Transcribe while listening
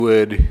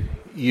Would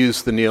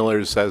use the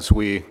kneelers as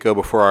we go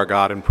before our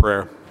God in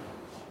prayer.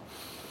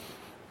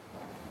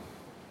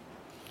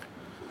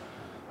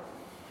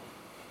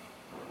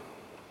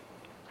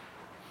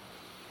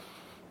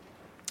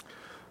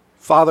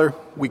 Father,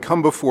 we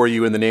come before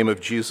you in the name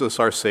of Jesus,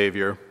 our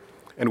Savior,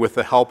 and with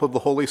the help of the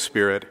Holy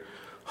Spirit,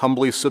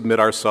 humbly submit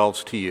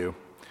ourselves to you,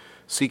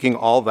 seeking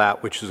all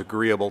that which is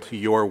agreeable to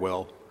your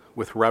will,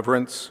 with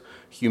reverence,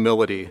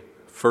 humility,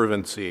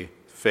 fervency,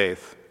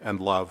 faith, and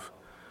love.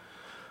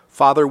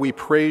 Father, we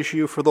praise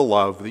you for the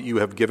love that you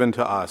have given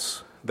to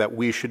us, that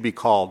we should be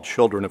called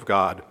children of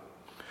God.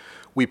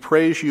 We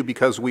praise you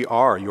because we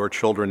are your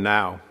children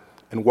now,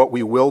 and what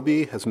we will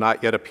be has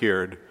not yet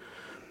appeared.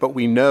 But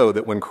we know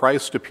that when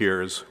Christ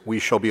appears, we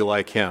shall be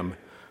like him,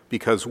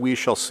 because we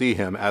shall see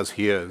him as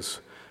he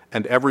is,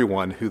 and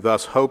everyone who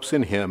thus hopes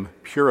in him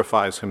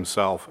purifies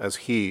himself as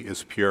he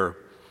is pure.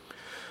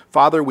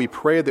 Father, we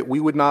pray that we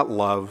would not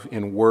love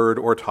in word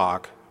or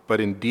talk,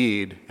 but in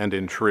deed and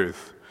in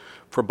truth.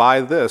 For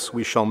by this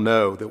we shall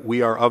know that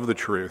we are of the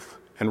truth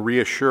and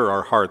reassure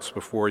our hearts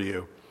before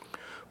you.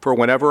 For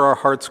whenever our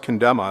hearts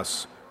condemn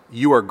us,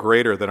 you are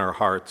greater than our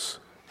hearts,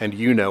 and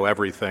you know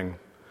everything.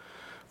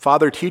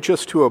 Father, teach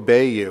us to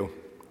obey you,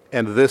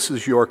 and this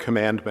is your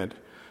commandment,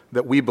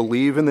 that we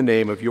believe in the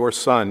name of your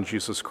Son,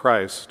 Jesus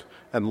Christ,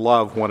 and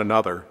love one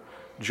another,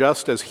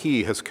 just as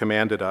he has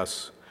commanded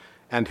us.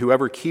 And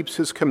whoever keeps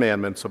his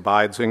commandments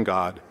abides in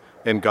God,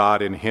 and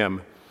God in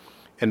him.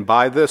 And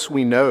by this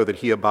we know that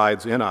he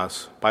abides in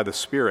us, by the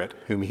Spirit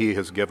whom he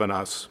has given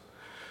us.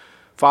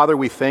 Father,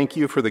 we thank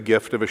you for the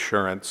gift of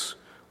assurance,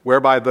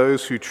 whereby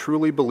those who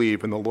truly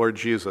believe in the Lord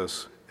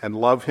Jesus and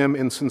love him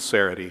in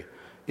sincerity,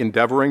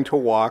 endeavoring to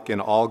walk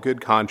in all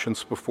good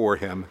conscience before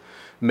him,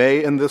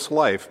 may in this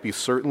life be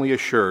certainly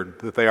assured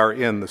that they are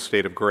in the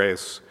state of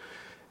grace,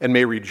 and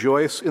may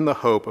rejoice in the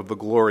hope of the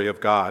glory of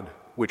God,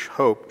 which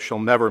hope shall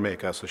never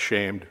make us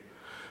ashamed.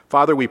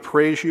 Father, we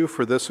praise you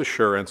for this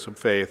assurance of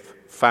faith,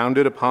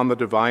 founded upon the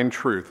divine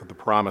truth of the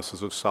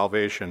promises of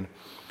salvation,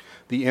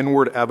 the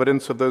inward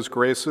evidence of those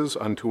graces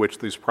unto which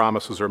these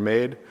promises are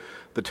made,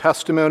 the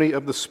testimony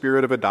of the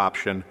Spirit of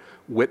adoption,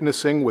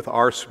 witnessing with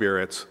our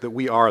spirits that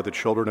we are the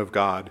children of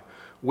God,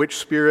 which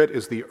Spirit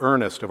is the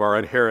earnest of our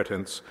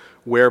inheritance,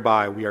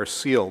 whereby we are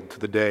sealed to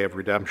the day of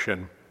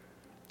redemption.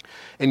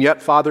 And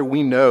yet, Father,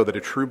 we know that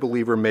a true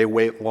believer may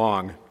wait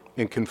long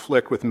and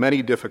conflict with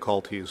many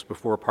difficulties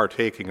before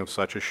partaking of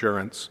such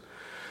assurance.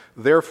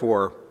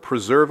 Therefore,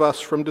 preserve us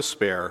from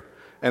despair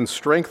and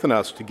strengthen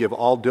us to give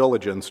all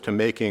diligence to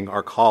making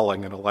our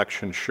calling and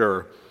election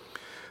sure,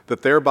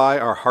 that thereby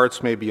our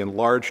hearts may be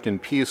enlarged in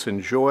peace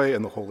and joy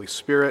in the Holy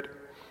Spirit,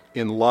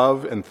 in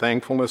love and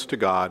thankfulness to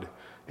God,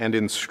 and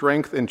in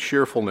strength and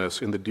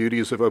cheerfulness in the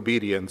duties of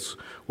obedience,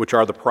 which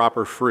are the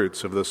proper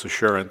fruits of this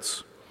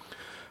assurance.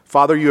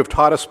 Father, you have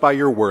taught us by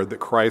your word that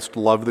Christ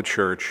loved the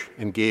church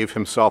and gave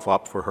himself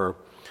up for her.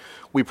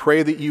 We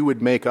pray that you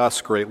would make us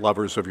great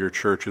lovers of your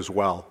church as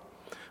well.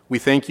 We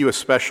thank you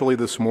especially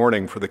this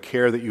morning for the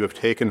care that you have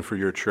taken for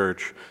your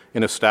church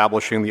in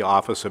establishing the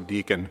office of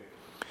deacon,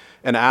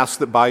 and ask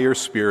that by your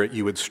Spirit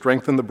you would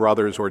strengthen the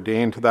brothers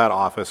ordained to that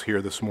office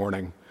here this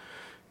morning.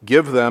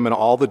 Give them and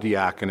all the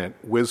diaconate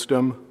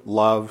wisdom,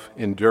 love,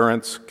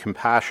 endurance,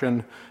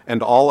 compassion,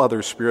 and all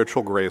other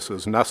spiritual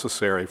graces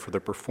necessary for the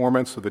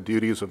performance of the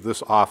duties of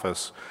this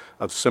office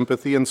of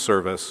sympathy and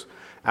service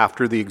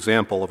after the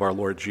example of our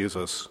Lord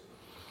Jesus.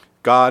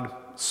 God,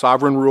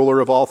 sovereign ruler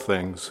of all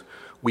things,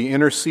 we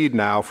intercede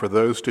now for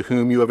those to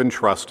whom you have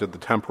entrusted the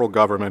temporal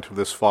government of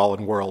this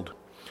fallen world.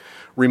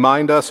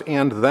 Remind us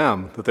and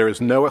them that there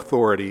is no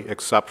authority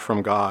except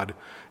from God,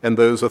 and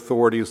those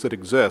authorities that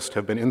exist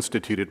have been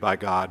instituted by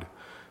God.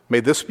 May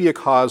this be a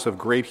cause of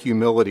great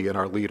humility in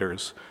our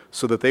leaders,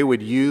 so that they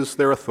would use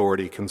their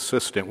authority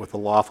consistent with the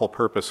lawful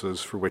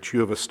purposes for which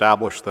you have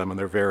established them in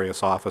their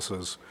various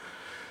offices.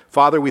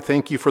 Father, we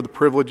thank you for the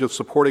privilege of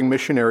supporting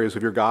missionaries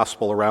of your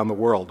gospel around the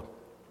world,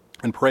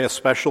 and pray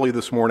especially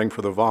this morning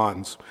for the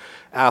Vaughns,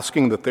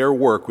 asking that their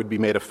work would be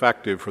made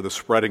effective for the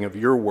spreading of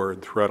your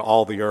word throughout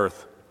all the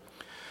earth.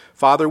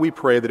 Father, we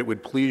pray that it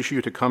would please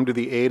you to come to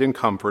the aid and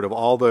comfort of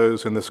all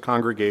those in this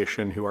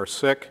congregation who are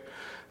sick,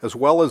 as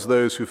well as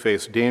those who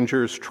face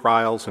dangers,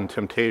 trials, and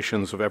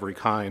temptations of every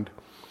kind.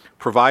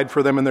 Provide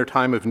for them in their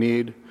time of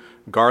need,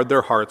 guard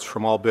their hearts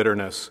from all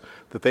bitterness,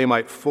 that they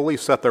might fully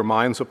set their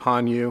minds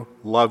upon you,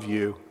 love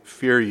you,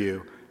 fear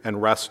you,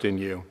 and rest in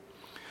you.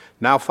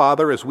 Now,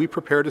 Father, as we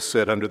prepare to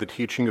sit under the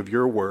teaching of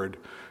your word,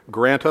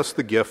 grant us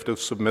the gift of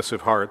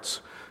submissive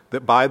hearts,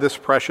 that by this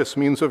precious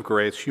means of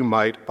grace you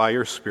might, by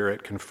your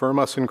Spirit, confirm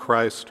us in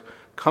Christ,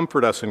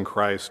 comfort us in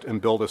Christ,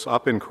 and build us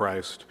up in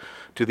Christ,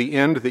 to the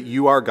end that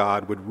you, our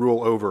God, would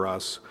rule over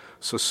us,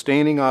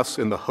 sustaining us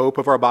in the hope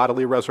of our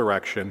bodily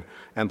resurrection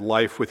and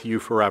life with you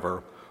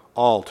forever,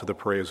 all to the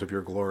praise of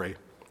your glory.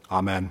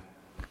 Amen.